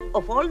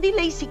Of all the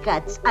lazy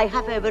cats I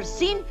have ever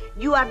seen,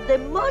 you are the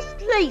most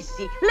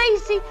lazy.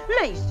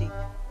 Lazy.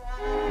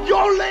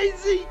 You're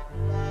lazy?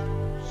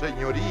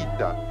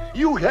 Señorita,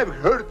 you have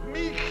hurt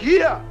me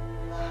here.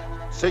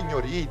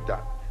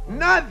 Señorita,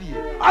 nadie,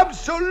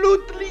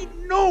 absolutely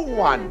no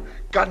one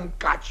can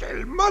catch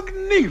el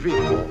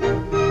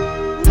Magnifico.